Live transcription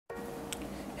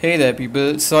Hey there,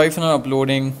 people. Sorry for not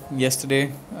uploading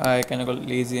yesterday. I kind of got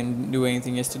lazy and didn't do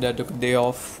anything yesterday. I took a day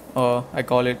off. I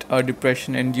call it a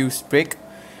depression induced break.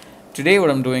 Today, what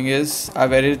I'm doing is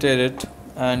I've edited it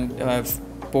and I've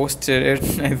posted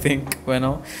it, I think,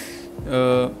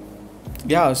 Uh,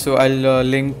 yeah, so I'll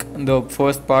link the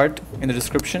first part in the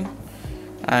description.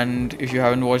 And if you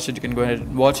haven't watched it, you can go ahead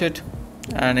and watch it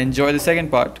and enjoy the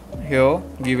second part. Here,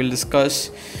 we will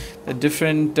discuss the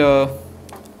different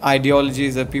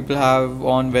ideologies that people have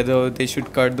on whether they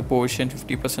should cut the portion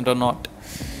 50% or not.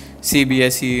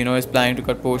 CBSE, is planning to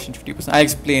cut portion 50%. I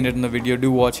explained it in the video.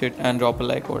 Do watch it and drop a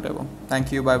like or whatever.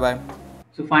 Thank you. Bye bye.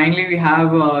 So finally, we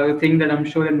have a thing that I'm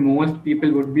sure that most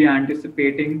people would be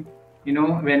anticipating,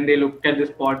 when they look at this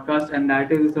podcast, and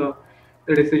that is the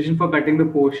decision for cutting the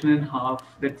portion in half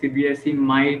that CBSE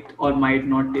might or might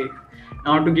not take.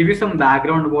 Now, to give you some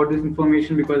background about this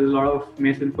information, because there's a lot of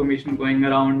misinformation going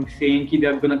around saying that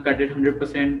they're going to cut it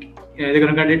 100%, they're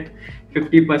going to cut it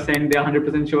 50%, they're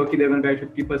 100% sure that they're going to cut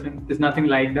it 50%. There's nothing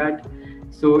like that.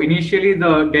 So initially,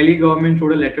 the Delhi government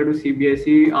wrote a letter to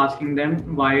CBSE asking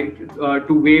them why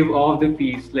to waive off the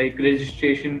fees, like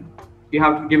registration. You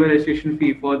have to give a registration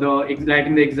fee for the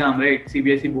writing the exam, right?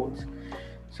 CBSE boards.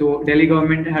 So Delhi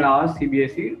government had asked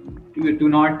CBSE to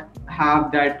not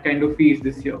have that kind of fees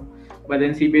this year, but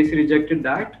then CBSE rejected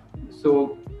that.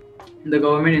 So the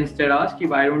government instead asked,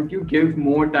 why don't you give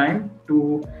more time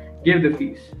to give the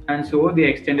fees? And so they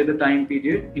extended the time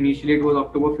period. Initially, it was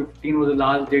October 15 was the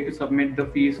last day to submit the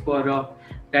fees for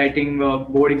writing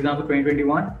board exam for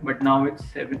 2021, but now it's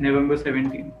November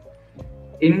 17.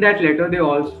 In that letter, they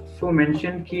also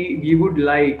mentioned that we would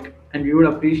like and we would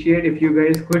appreciate if you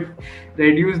guys could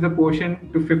reduce the portion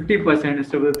to 50%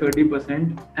 instead of the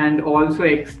 30%, and also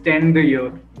extend the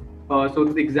year. So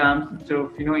the exams, instead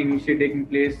of initially taking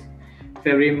place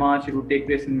February, March, it would take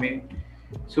place in May.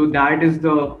 So that is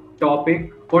the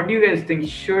topic. What do you guys think?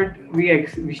 Should we cut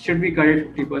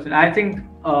it 50%? I think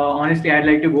honestly, I'd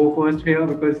like to go first here,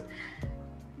 because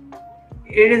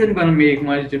it isn't going to make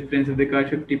much difference if they cut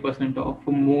 50% off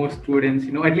for most students.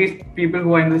 At least people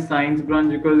who are in the science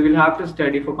branch, because we'll have to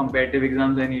study for competitive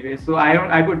exams anyway. So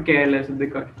I could care less if they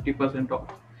cut 50% off.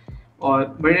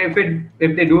 But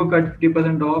if they do cut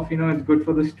 50% off, it's good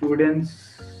for the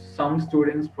students. Some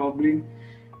students probably,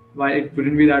 while it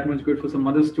wouldn't be that much good for some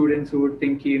other students who would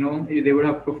think they would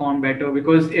have performed better,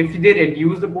 because if they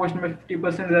reduce the portion by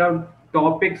 50%, there are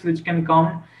topics which can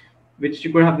come which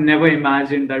you could have never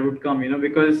imagined that would come,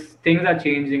 because things are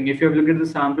changing. If you have looked at the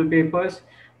sample papers,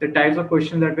 the types of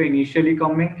questions that were initially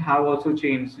coming have also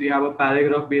changed. We have a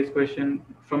paragraph based question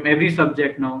from every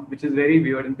subject now, which is very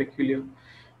weird and peculiar,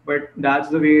 but that's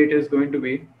the way it is going to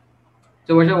be.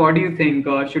 So Vasha, what do you think?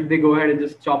 Should they go ahead and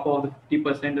just chop off the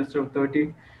 50% instead of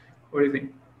 30? What do you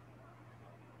think?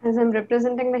 As I'm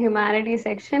representing the humanities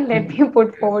section, let me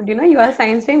put forward, you are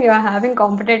science stream, you are having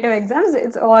competitive exams,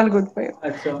 it's all good for you.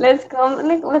 Achha. Let's come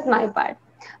with my part.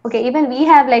 Okay, even we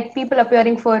have people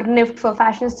appearing for NIFT, for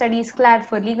fashion studies, CLAD,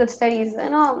 for legal studies,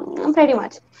 pretty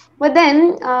much. But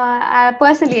then,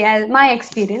 personally, as my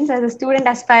experience as a student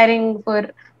aspiring for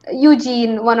UG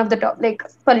in one of the top,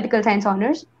 political science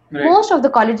honors, Right. most of the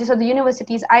colleges or the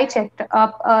universities I checked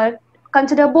up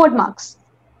consider board marks.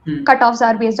 Cutoffs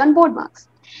are based on board marks.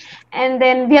 And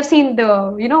then we have seen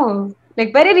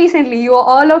very recently,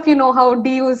 all of you know how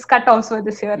DU's cutoffs were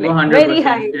this year, very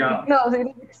high. Yeah.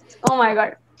 Oh my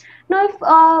God. Now, if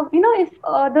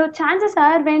the chances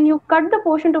are when you cut the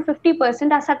portion to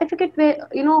 50%, our certificate,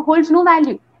 holds no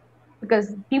value,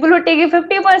 because people would take it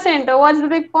 50%. What's the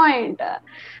big point?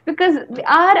 Because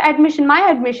my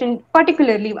admission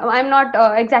particularly, I'm not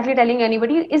exactly telling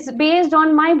anybody, is based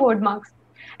on my board marks.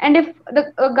 And if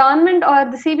the government or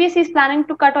the CBSE is planning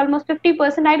to cut almost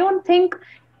 50%, I don't think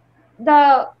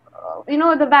the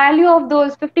the value of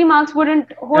those 50 marks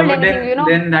wouldn't hold anything.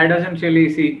 Then that doesn't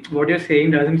really, see, what you're saying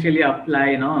doesn't really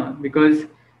apply, because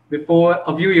before,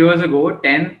 a few years ago,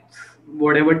 10th,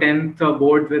 whatever 10th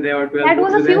boards were there, or 12th That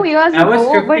was boards a few were there, years that was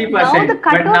ago, but 50%. now the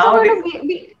cutoffs are going to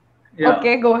be. Yeah.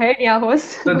 Okay, go ahead. Yeah,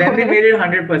 host. So then they made it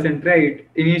 100%, right?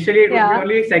 Initially, it would be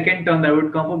only second term that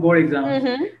would come for board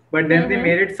exams. But then they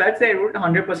made it such that it would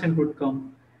 100% would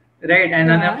come, right?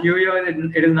 And in a few years,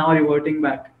 it is now reverting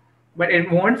back. But it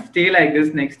won't stay like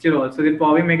this next year also. They'll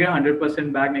probably make it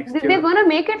 100% back next year. They're going to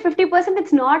make it 50%.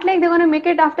 It's not like they're going to make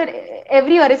it after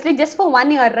every year. It's like just for 1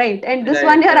 year, right? And this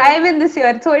 1 year, I am in this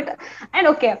year. So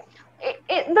okay.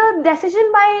 the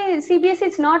decision by CBSE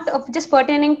is not just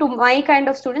pertaining to my kind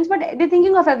of students, but they're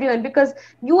thinking of everyone, because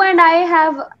you and I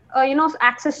have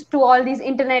access to all these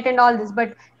internet and all this,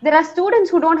 but there are students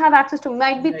who don't have access to,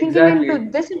 might be thinking into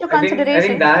Exactly. this into I think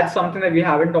consideration. that's something that we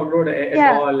haven't talked about at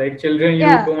Yeah, all. Like children, you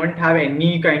yeah. don't have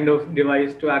any kind of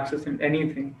device to access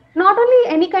anything. Not only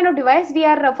any kind of device, we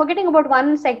are forgetting about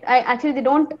one sect. Actually, they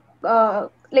don't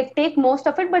like take most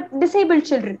of it, but disabled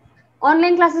children.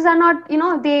 Online classes are not,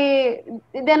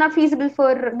 they're not feasible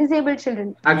for disabled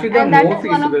children, Actually, they're and that more is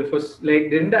one of. feasible for like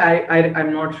didn't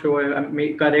I'm not sure.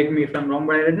 Correct me if I'm wrong,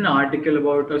 but I read an article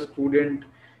about a student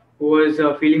who was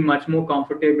feeling much more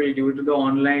comfortable due to the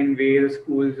online way the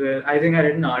schools were. I think I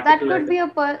read an That article like could that. be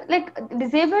like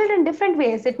disabled in different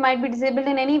ways. It might be disabled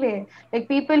in any way, like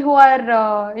people who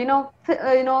are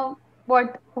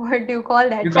what do you call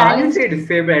that, You can't just challenged. say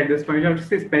disabled at this point. You have to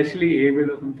say specially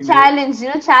able or something like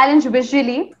that. Challenged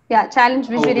visually. Yeah, challenged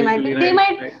Oh, visually might visually, be. They right,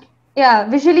 might, right. yeah,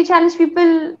 visually challenged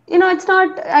people. It's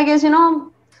not. I guess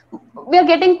we are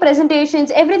getting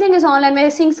presentations. Everything is online.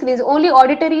 We're seeing screens. Only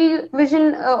auditory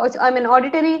vision.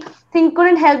 Auditory thing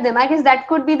couldn't help them. I guess that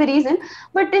could be the reason.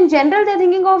 But in general, they're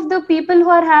thinking of the people who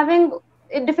are having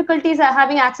difficulties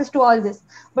having access to all this.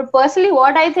 But personally,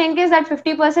 what I think is that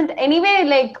 50% anyway,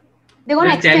 like they're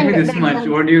gonna Just tell me extend this the much. exams.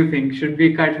 What do you think? Should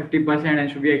we cut 50% and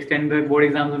should we extend the board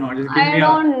exams or not? Just give me I a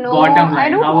don't know. bottom I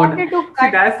line. don't How want about it to see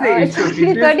cut. that's the It's issue.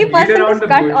 People already just beat 30% is around the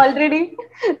cut bush. already.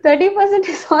 30%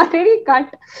 is already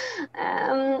cut.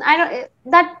 I don't.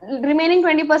 That remaining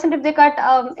 20%, if they cut,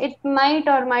 it might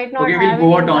or might not Okay, we'll have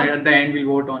any vote on it impact. at the end.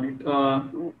 We'll vote on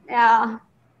it. Yeah.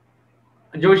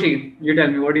 Joshi, you tell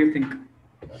me. What do you think?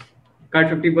 Cut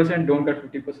 50%? Don't cut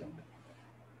 50%.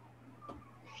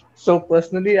 So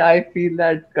personally, I feel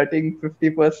that cutting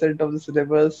 50% of the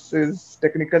syllabus is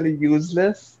technically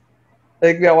useless.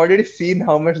 Like we have already seen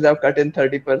how much they have cut in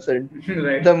 30%.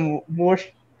 Right. The most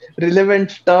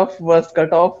relevant stuff was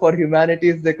cut off. For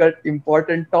humanities, they cut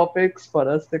important topics. For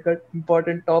us, they cut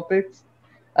important topics.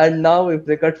 And now, if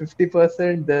they cut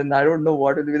 50%, then I don't know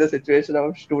what will be the situation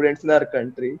of students in our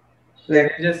country. Yeah,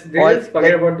 Like they all, just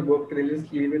forget like about the book. They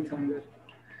just leave it somewhere.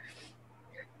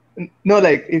 no,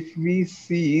 like if we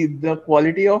see the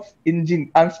quality of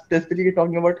I'm specifically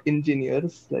talking about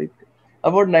engineers. Like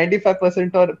about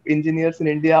 95% of engineers in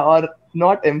India are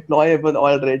not employable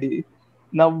already.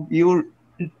 Now you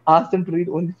ask them to read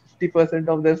only 50%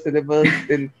 of their syllabus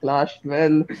in class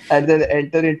 12 and then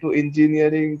enter into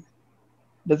engineering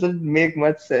doesn't make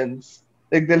much sense.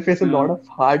 Like they'll face a lot No, of it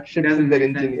hardships in doesn't their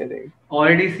make sense. engineering.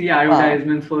 Already see Ah,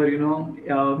 advertisements for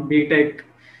BTech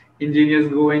engineers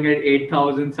going at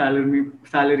 8,000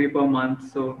 salary per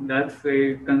month. So that's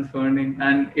very concerning.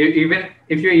 And even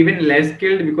if you're even less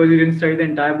skilled because you didn't study the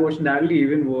entire portion, that will be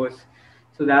even worse.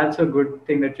 So that's a good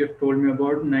thing that you've told me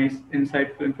about. Nice,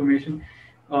 insightful information.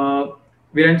 Uh,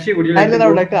 Viranshi, would you like and to then I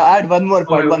would go? like to add one more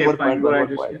Oh, point, one okay, more fine. point, Go one ahead, more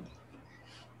Joshi. point.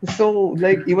 So,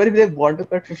 like, even if they want to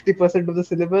cut 50% of the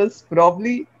syllabus,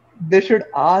 probably they should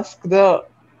ask the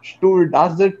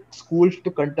schools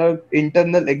to conduct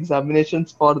internal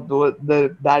examinations for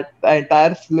the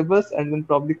entire syllabus, and then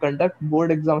probably conduct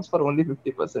board exams for only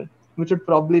 50%, which would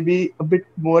probably be a bit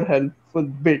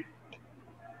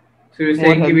So you're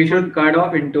more saying we should helpful. cut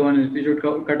off internals. We should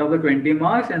cut off the 20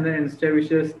 marks and then instead we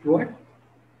just what?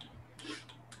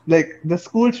 Like the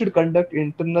school should conduct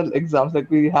internal exams, like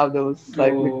we have those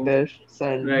cyclic Oh, tests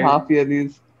and right. half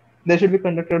yearlies. They should be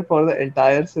conducted for the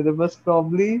entire syllabus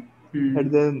probably,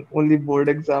 and Hmm. then only board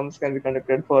exams can be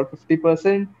conducted for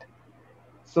 50%.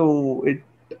 So it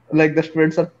like the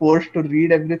students are forced to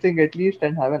read everything at least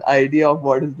and have an idea of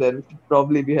what is there, which would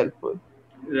probably be helpful.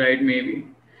 Right, maybe.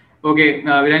 Okay,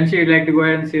 Viranshi, you'd like to go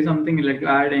ahead and say something? You'd like to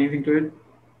add anything to it?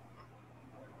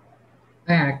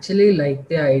 I actually like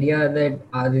the idea that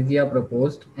Aditya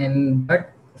proposed, and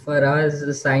but for us,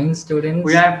 the science Oh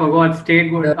students, yeah, I forgot. State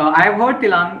good. the I've heard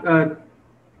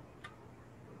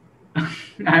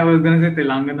I was gonna say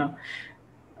Telangana.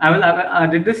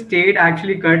 Did the state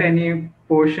actually cut any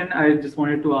portion? I just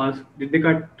wanted to ask. Did they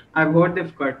cut? I've heard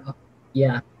they've cut.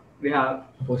 yeah, They have.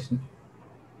 portion.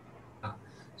 Yeah.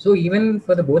 So even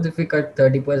for the boards, if we cut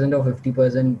 30% or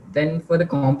 50%, then for the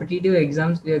competitive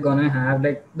exams, we are gonna have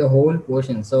like the whole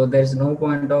portion. So there's no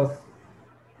point of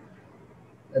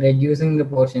reducing the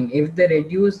portion. If they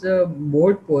reduce the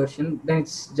board portion, then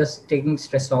it's just taking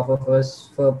stress off of us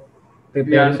for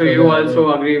Yeah, preparing so for you the other.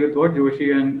 also agree with what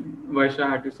Joshi and Varsha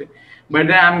had to say. But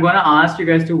then I'm gonna ask you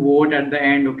guys to vote at the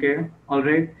end, okay? All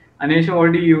right. Anisha,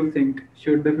 what do you think?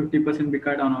 Should the 50% be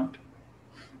cut or not?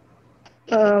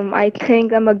 I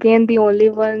think I'm again the only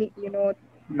one,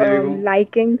 There you go.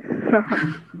 liking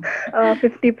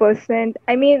 50%.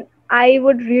 I mean, I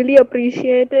would really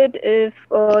appreciate it if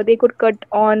they could cut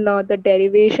on the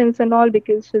derivations and all,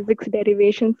 because physics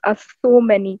derivations are so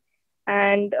many.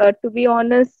 And to be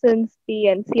honest, since the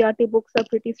NCRT books are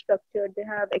pretty structured, they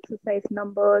have exercise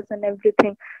numbers and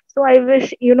everything. So I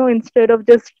wish, instead of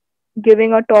just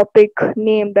giving a topic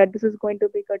name that this is going to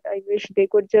be cut, I wish they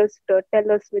could just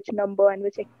tell us which number and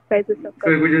which exercises are So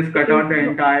cut. if we just cut Because, out the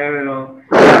entire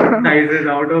exercises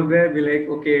out of there, be like,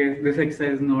 okay, this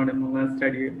exercise is not, I'm gonna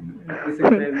study it. This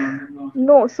exercise is not, no.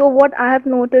 No, so what I have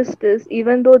noticed is,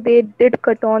 even though they did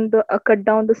cut down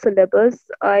the syllabus,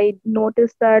 I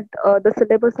noticed that the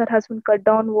syllabus that has been cut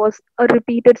down was a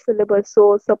repeated syllabus.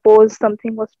 So suppose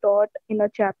something was taught in a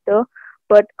chapter,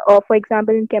 but for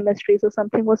example in chemistry, so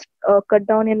something was cut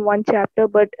down in one chapter,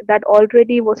 but that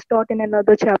already was taught in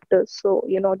another chapter. So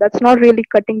that's not really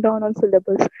cutting down on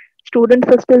syllabus. Students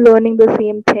are still learning the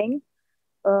same thing,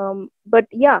 but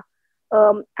yeah,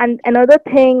 and another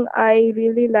thing I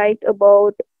really liked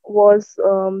about was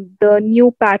the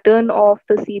new pattern of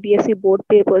the CBSE board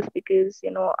papers, because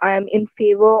I am in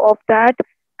favor of that,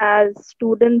 as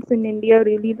students in India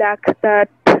really lack that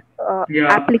Yeah.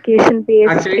 application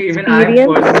based Actually, even I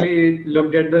experience. personally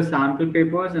looked at the sample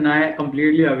papers and I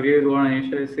completely agree with what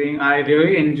Anisha is saying. I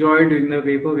really enjoyed doing the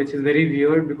paper, which is very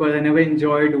weird because I never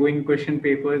enjoyed doing question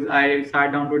papers. I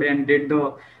sat down today and did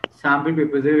the sample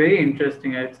papers. They're very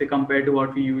interesting, I'd say, compared to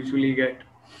what we usually get.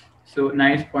 So,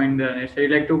 nice point there, Anisha.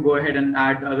 You'd like to go ahead and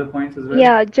add other points as well?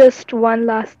 Yeah, just one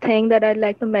last thing that I'd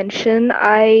like to mention.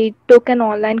 I took an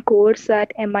online course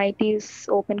at MIT's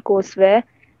OpenCourseWare,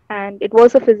 and it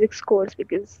was a physics course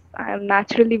because I am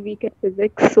naturally weak at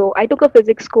physics. So I took a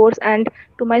physics course, and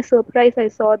to my surprise, I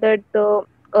saw that the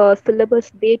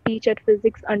syllabus they teach at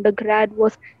physics undergrad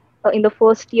was in the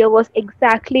first year was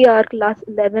exactly our class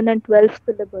 11 and 12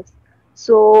 syllabus.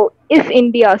 So, if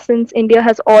India, since India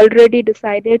has already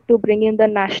decided to bring in the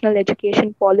national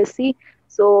education policy,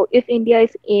 so, if India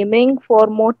is aiming for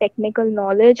more technical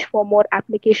knowledge, for more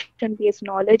application based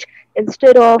knowledge,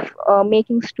 instead of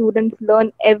making students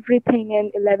learn everything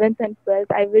in 11th and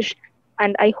 12th, I wish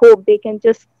and I hope they can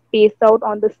just space out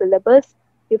on the syllabus,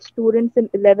 give students in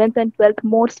 11th and 12th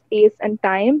more space and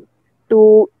time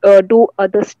to do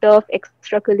other stuff,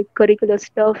 extracurricular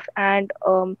stuff, and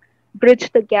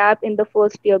bridge the gap in the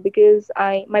first year, because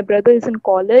my brother is in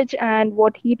college, and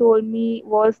what he told me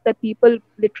was that people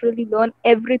literally learn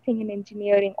everything in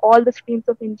engineering, all the streams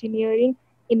of engineering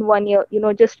in 1 year,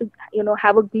 just to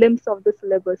have a glimpse of the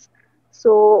syllabus.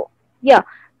 So yeah,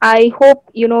 I hope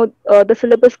the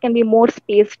syllabus can be more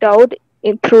spaced out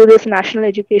through this national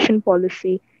education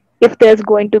policy, if there's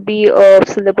going to be a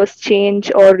syllabus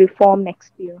change or reform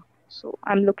next year. So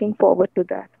I'm looking forward to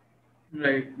that.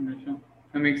 Right, Anisha.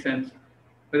 That makes sense.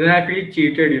 But then I feel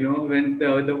cheated, when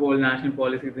the whole national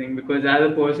policy thing, because as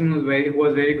a person who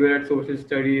was very good at social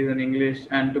studies and English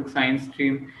and took science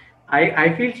stream,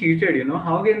 I feel cheated,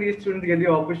 How can these students get the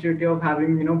opportunity of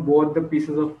having, both the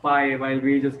pieces of pie while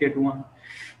we just get one?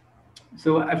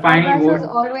 So I Our final batch is vote,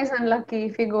 always unlucky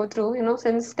if we go through,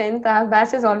 since 10th, our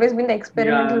batch has always been the yeah,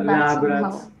 experimental batch lab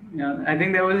somehow. rats. Yeah, I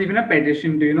think there was even a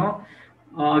petition to,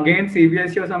 against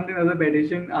CBSE or something. There was a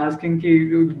petition asking ki,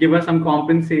 you give us some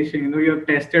compensation. You have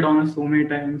tested on us so many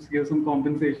times, give some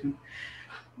compensation.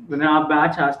 But then our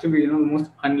batch has to be, the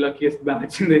most unluckiest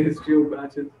batch in the history of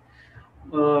batches.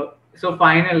 So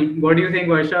final, what do you think,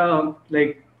 Varsha?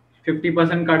 Like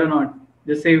 50% cut or not?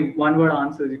 Just say one word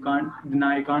answers. You can't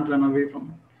deny. You can't run away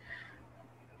from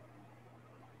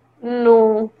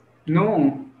No, it.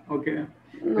 No. Okay.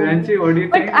 no. Ranchi, what do you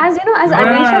But think? as as No, no,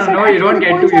 no, Anisha no, said, no. You actually don't the get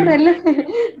to. points are relevant.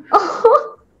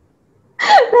 Oh,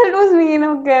 that was mean.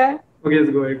 Okay. Okay,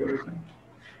 let's go ahead. Go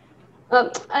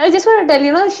ahead. I just want to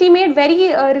tell she made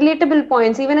very relatable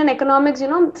points. Even in economics,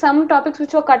 some topics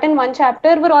which were cut in one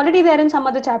chapter were already there in some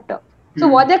other chapter. So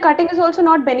Hmm. what they're cutting is also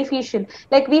not beneficial.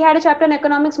 Like we had a chapter in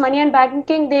economics, money and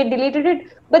banking, they deleted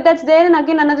it, but that's there in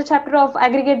again another chapter of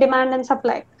aggregate demand and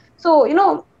supply. So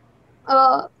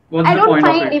uh, What's I the don't point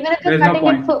of find, it? even if you're There's no cutting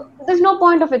it point. for, there's no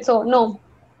point of it. So no,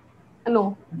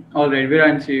 no. All right,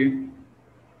 Viranchi.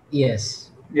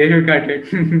 Yes, Yeah, you cut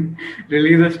it.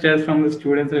 Release the stress from the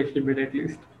students a little bit at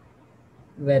least.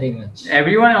 very much.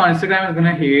 Everyone on Instagram is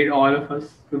gonna hate all of us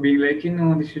for being like,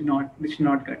 this should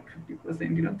not cut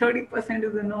 50%. 30%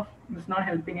 is enough. It's not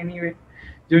helping anyway.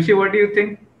 Joshi, what do you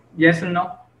think? Yes or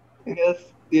no?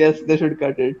 Yes, they should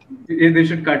cut it. They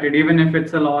should cut it, even if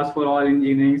it's a loss for all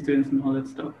engineering students and all that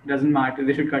stuff. Doesn't matter.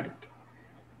 They should cut it.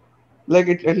 Like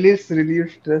it at least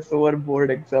relieves stress over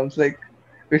board exams. Like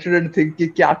we shouldn't think कि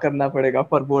क्या करना पड़ेगा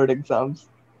for board exams.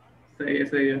 So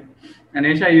yeah.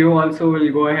 Anisha, you also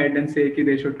will go ahead and say कि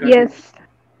they should cut it. Yes,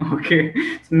 Okay,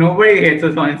 so nobody hates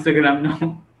us on Instagram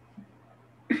now.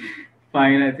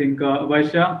 Fine, I think.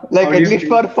 Varsha, Like how do at you least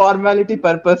feel? for formality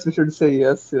purpose, we should say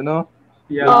yes. You know,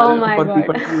 if Oh Yeah. my for god.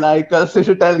 people to like us, we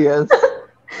should tell yes.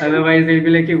 Otherwise, they'll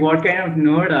be like, "Hey, what kind of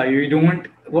nerd are you? You don't.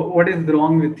 What is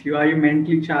wrong with you? Are you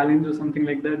mentally challenged or something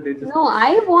like that?" They just No,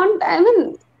 I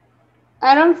mean,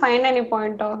 I don't find any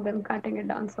point of them cutting it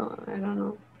down, so I don't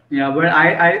know. Yeah, but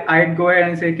I'd go ahead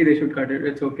and say कि they should cut it.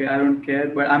 It's okay. I don't care.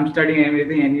 But I'm studying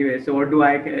everything anyway. So what do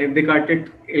I care? If they cut it,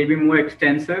 it'll be more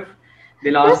extensive.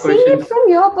 They'll You're ask seeing it questions. from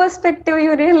your perspective,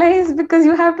 you realize because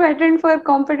you have to attend for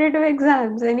competitive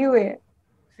exams anyway.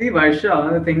 See, Varsha,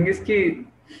 the thing is कि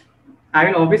I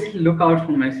will obviously look out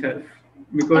for myself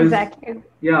because, Exactly.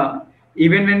 yeah,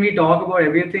 even when we talk about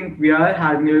everything, we are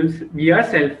having, we are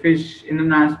selfish in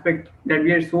an aspect that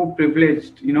we are so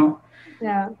privileged, you know.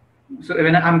 Yeah. So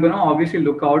when I'm gonna obviously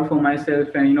look out for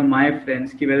myself and my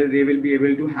friends, ki whether they will be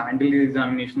able to handle the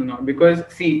examination or not. Because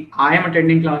see, I am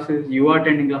attending classes, you are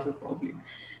attending classes probably,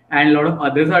 and a lot of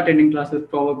others are attending classes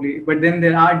probably. But then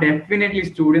there are definitely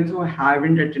students who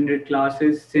haven't attended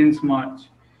classes since March.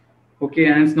 Okay,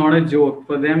 and it's not a joke.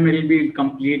 For them, it'll be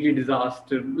completely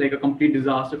disaster, like a complete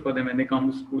disaster for them when they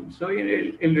come to school. So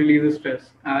it'll relieve the stress.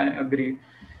 I agree.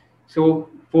 So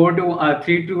 3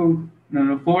 to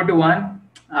no, 4-1,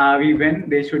 we win.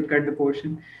 They should cut the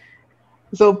portion.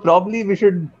 So probably we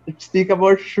should speak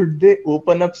about should they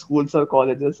open up schools or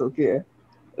colleges? Okay,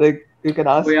 like you can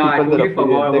Oh ask yeah, I people their totally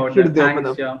opinion. forgot Like about should that. they open Thanks.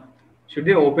 up? Yeah, should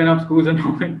they open up schools or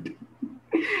not?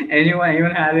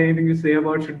 Anyone has anything to say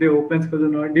about should they open schools or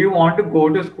not? Do you want to go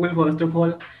to school first of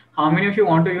all? How many of you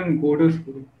want to even go to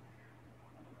school?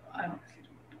 I honestly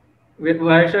don't. Wait,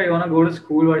 Varsha, you want to go to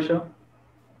school, Varsha?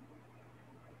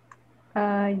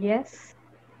 Yes.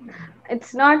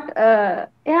 It's not, yeah,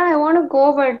 I want to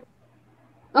go, but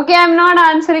okay, I'm not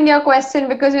answering your question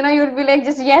because you'll be like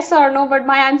just yes or no, but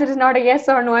my answer is not a yes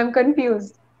or no. I'm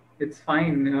confused. It's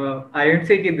fine. I didn't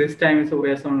say that this time it's a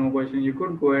yes or no question. You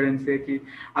could go ahead and say that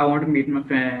I want to meet my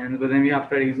friends, but then we have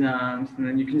to write exams, and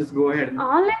then you can just go ahead.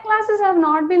 Online classes have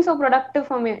not been so productive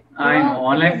for me. I know It is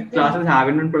online just classes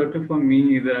haven't been productive for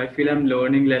me either. I feel I'm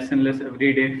learning less and less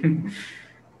every day.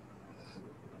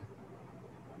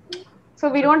 so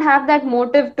we don't have that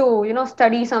motive to,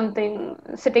 study something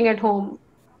sitting at home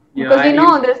Yeah, because we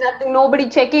know there's nothing, nobody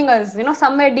checking us.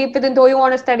 Somewhere deep within, though you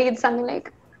want to study, it's something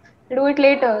like do it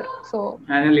later. So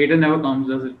and then later never comes,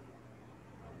 does it?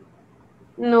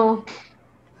 no.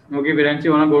 Okay, Virenci,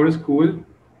 you wanna go to school?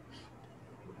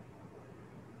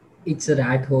 It's a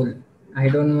rat hole. I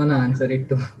don't want to answer it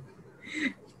too.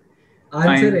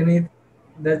 Answer Fine. anything.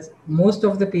 That's most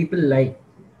of the people lie.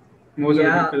 Most of the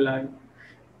Yeah, people lie.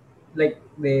 like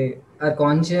they are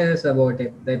conscious about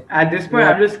it. That At this point,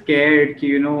 what I'm just scared.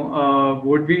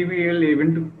 Would we be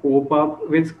able to cope up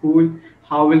with school?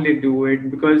 How will they do it?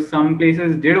 Because some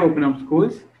places did open up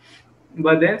schools,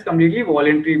 but then it's completely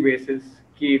voluntary basis.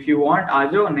 कि if you want, आ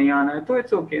जाओ नहीं आना है तो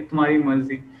it's okay, तुम्हारी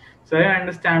मर्जी. So I don't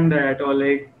understand that at all.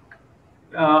 Like,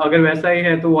 अगर वैसा ही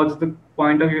है तो what's the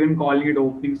point of even calling it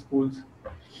opening schools?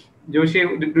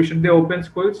 Joshi, should they open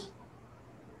schools?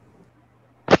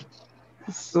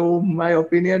 So my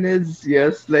opinion is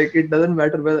yes. Like it doesn't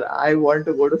matter whether I want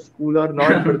to go to school or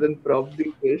not, but then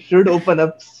probably they should open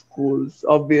up schools.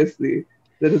 Obviously,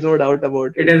 there is no doubt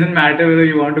about It it. doesn't matter whether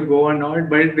you want to go or not,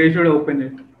 but they should open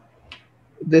it.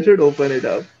 They should open it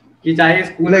up. कि चाहे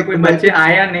school में Like कोई बच्चे multi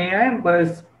आए या नहीं आए,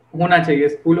 बस होना चाहिए,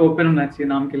 स्कूल ओपन होना चाहिए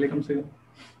नाम के लिए कम से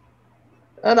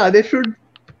कम. they should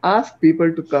ask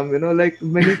people to come. Like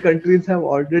many countries have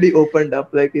already opened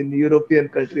up, like in European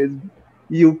countries,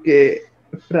 UK,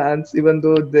 France, even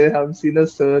though they have seen a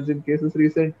surge in cases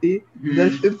recently,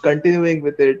 they're still continuing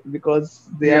with it because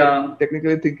they are Yeah.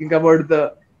 technically thinking about the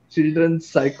children's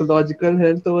psychological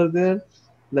health over there.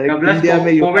 Yeah, Like plus India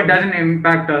may you COVID have doesn't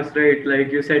impact us, right?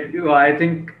 Like you said, I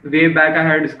think way back I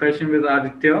had a discussion with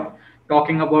Aditya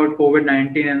talking about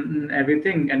COVID-19 and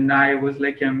everything, and I was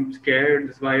like, I'm scared.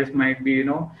 This virus might be,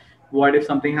 what if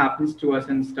something happens to us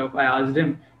and stuff? I asked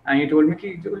him, and he told me,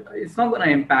 "Ki, it's not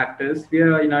gonna impact us. We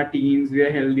are in our teens, we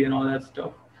are healthy, and all that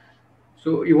stuff."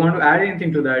 So, you want to add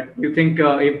anything to that? You think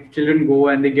if children go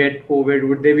and they get COVID,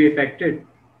 would they be affected?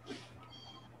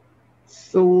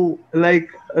 so like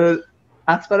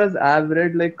as far as I've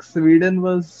read, like Sweden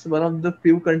was one of the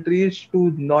few countries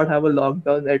to not have a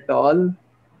lockdown at all,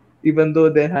 even though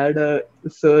they had a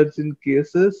surge in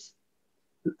cases.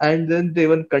 And then they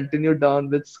even continued down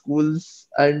with schools,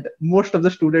 and most of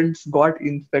the students got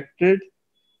infected,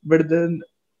 but then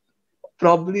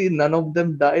probably none of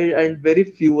them died, and very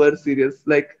few were serious.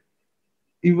 Like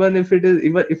even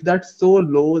if that's so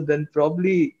low, then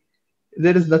probably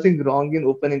there is nothing wrong in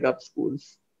opening up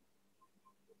schools.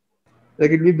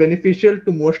 Like it'll be beneficial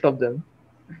to most of them.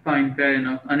 Fine, fair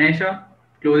enough. Anesha,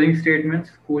 closing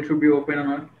statements. School should be open or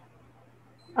not?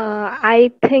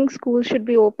 I think school should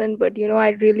be open, but I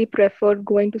really prefer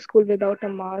going to school without a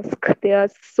mask. They are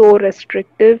so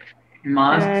restrictive,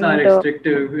 Masks are and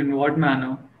restrictive in what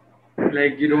manner?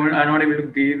 Like you don't are not able to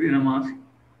breathe in a mask.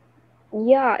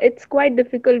 yeah, it's quite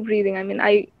difficult breathing. I mean,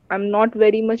 I'm not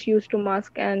very much used to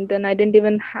mask, and then I didn't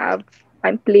even have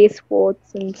I play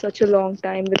sports in such a long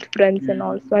time with friends and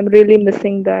all. Hmm. So I'm really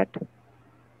missing that.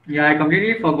 Yeah, I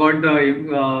completely forgot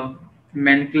the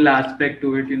mental aspect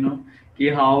to it, ki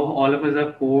how all of us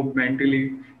are coped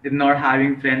mentally with not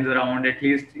having friends around at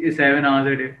least 7 hours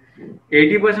a day.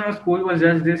 80% of school was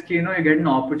just this, ki, you get an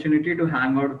opportunity to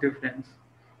hang out with your friends.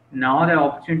 Now the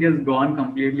opportunity has gone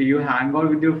completely. You hang out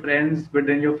with your friends, but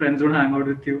then your friends don't hang out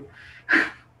with you.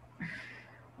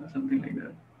 Or something like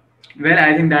that. Well,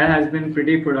 I think that has been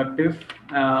pretty productive.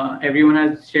 Everyone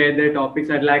has shared their topics.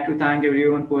 I'd like to thank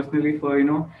everyone personally for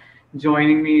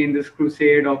joining me in this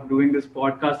crusade of doing this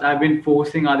podcast. I've been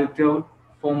forcing Aditya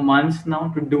for months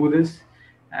now to do this,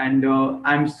 and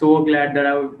I'm so glad that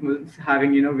I was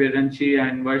having Viranchi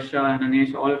and Varsha and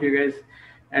Anesh, all of you guys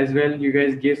as well. You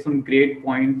guys gave some great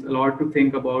points, a lot to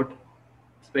think about,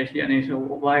 especially Anisha.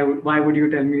 Why would you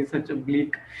tell me such a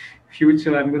bleak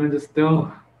future? I'm gonna just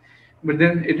but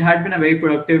then it had been a very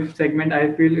productive segment.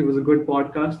 I feel it was a good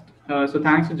podcast. So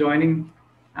thanks for joining,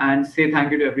 and say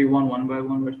thank you to everyone one by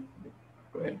one. But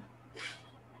go ahead.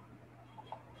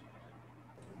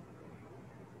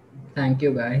 Thank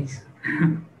you, guys.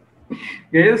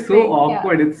 It is so Like, yeah.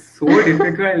 awkward. It's so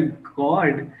difficult.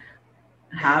 God,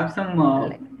 have some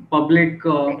Like, public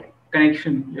like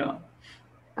connection. Yeah.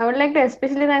 I would like to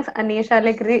especially thank Anisha.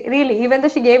 Like really, even though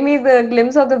she gave me the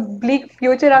glimpse of the bleak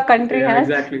future our country Yeah. has,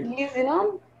 Exactly. please,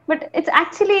 but it's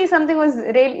actually something was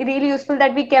really really useful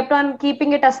that we kept on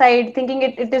keeping it aside, thinking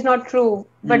it is not true.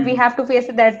 But we Hmm. have to face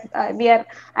it that we are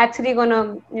actually gonna,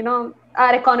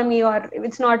 our economy or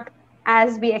it's not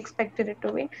as we expected it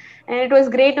to be. And it was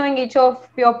great knowing each of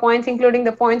your points, including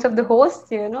the points of the host.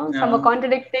 Some are Yeah.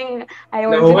 contradicting. I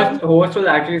The was, host was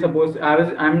actually supposed.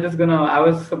 I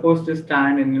was supposed to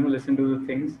stand and listen to the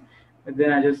things, but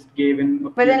then I just gave in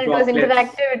a but few then it was droplets.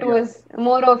 interactive. It Yeah. was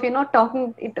more of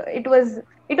talking. It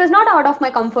was not out of my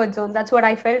comfort zone. That's what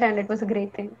I felt, and it was a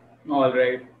great thing. All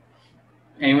right.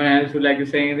 Anyone else would like to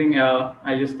say anything?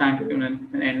 I'll just thank you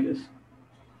and end this.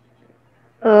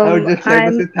 I would just like to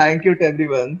I'm say thank you to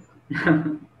everyone.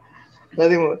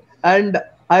 Nothing more. And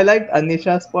I liked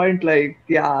Anisha's point, like,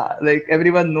 yeah, like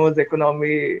everyone knows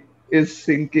economy is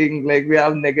sinking, like we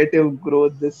have negative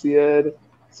growth this year.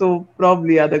 So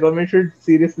probably yeah, the government should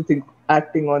seriously think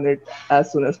acting on it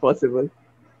as soon as possible.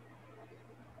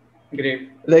 Great.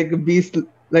 Like 20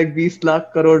 like 20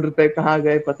 lakh crore रुपए कहाँ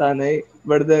गए पता नहीं.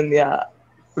 But then yeah,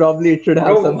 probably it should have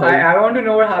Bro, some I, help. I want to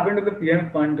know what happened to the PM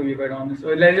fund, to be quite honest.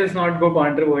 So let's just not go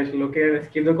controversial, okay? Let's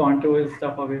keep the controversial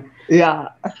stuff away. Yeah,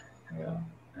 Yeah.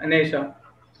 Anesha.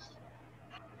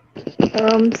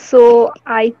 So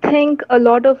I think a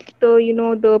lot of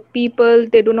the people,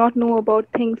 they do not know about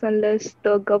things unless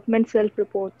the government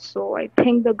self-reports. So I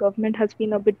think the government has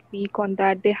been a bit weak on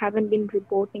that. They haven't been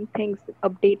reporting things,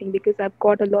 updating, because I've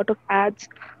got a lot of ads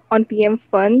on PM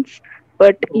funds,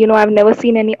 but I've never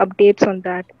seen any updates on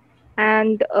that.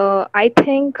 And I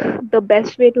think the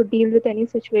best way to deal with any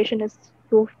situation is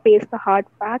to face the hard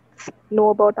facts, know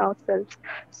about ourselves.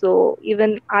 So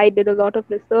even I did a lot of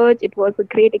research. It was a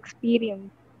great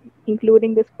experience,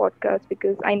 including this podcast,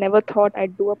 because I never thought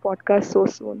I'd do a podcast so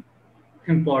soon.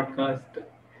 Podcast.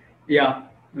 Yeah,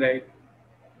 right.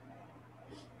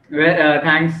 Well,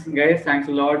 thanks, guys. Thanks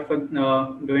a lot for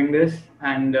doing this,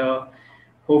 and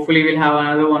hopefully we'll have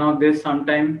another one of this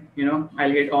sometime.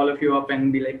 I'll hit all of you up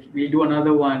and be like, "We'll do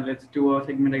another one. Let's do a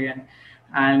segment again."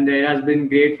 And it has been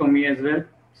great for me as well.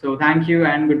 So thank you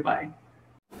and goodbye.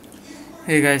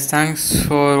 Hey guys, thanks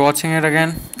for watching it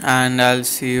again, and I'll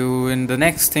see you in the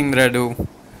next thing that I do.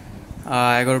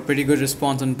 I got a pretty good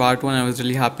response on part 1. I was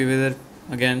really happy with it.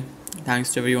 Again,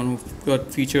 thanks to everyone who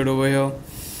got featured over here.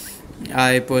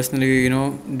 I personally,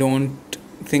 don't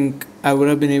think I would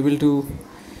have been able to.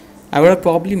 I would have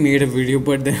probably made a video,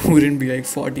 but then it wouldn't be like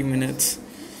 40 minutes.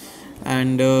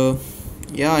 And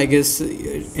yeah, I guess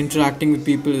interacting with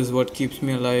people is what keeps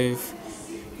me alive.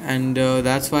 And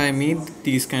that's why I made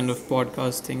these kind of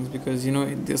podcast things, because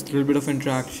this little bit of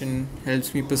interaction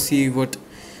helps me perceive what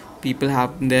people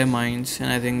have in their minds,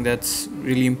 and I think that's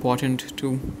really important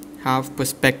to have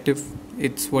perspective.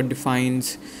 It's what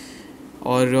defines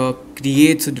or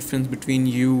creates a difference between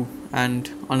you and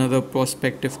another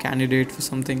prospective candidate for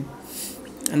something.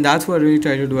 And that's what I really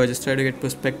try to do. I just try to get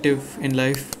perspective in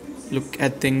life, look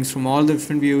at things from all the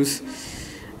different views,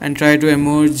 and try to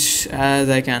emerge as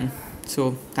I can.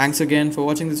 So thanks again for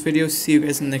watching this video. See you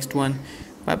guys in the next one.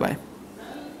 Bye bye.